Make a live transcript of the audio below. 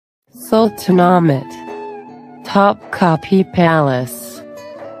Sultanate. Top Kapi Palace.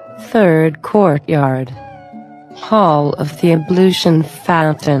 Third Courtyard. Hall of the Ablution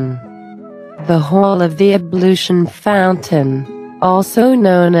Fountain. The Hall of the Ablution Fountain, also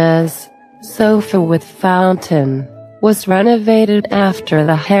known as Sofa with Fountain, was renovated after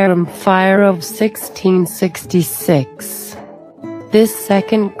the Harem Fire of 1666. This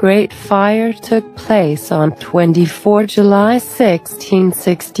second Great Fire took place on 24 July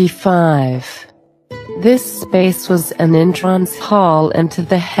 1665. This space was an entrance hall into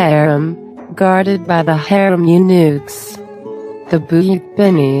the harem, guarded by the harem eunuchs. The Buyut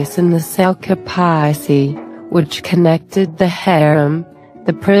Binis and the Selkapaisi, which connected the harem,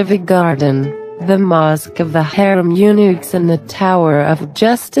 the privy garden, the mosque of the harem eunuchs and the Tower of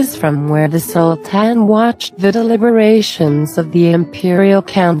Justice from where the Sultan watched the deliberations of the Imperial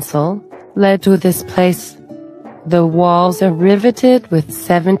Council, led to this place. The walls are riveted with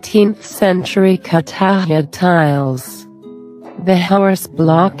 17th century Courtyard tiles. The horse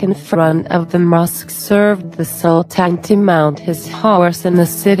block in front of the mosque served the Sultan to mount his horse, and the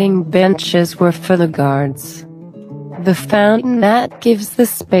sitting benches were for the guards. The fountain that gives the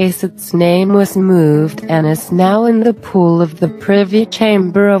space its name was moved and is now in the pool of the Privy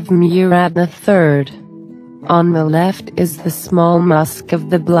Chamber of Murad III. On the left is the small mosque of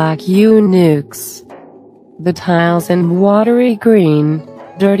the Black Eunuchs. The tiles in watery green,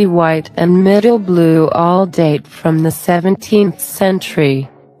 dirty white and middle blue all date from the 17th century,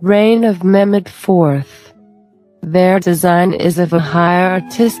 reign of Mehmed IV. Their design is of a high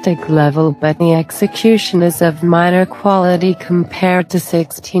artistic level, but the execution is of minor quality compared to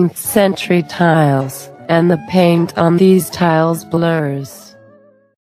 16th century tiles, and the paint on these tiles blurs.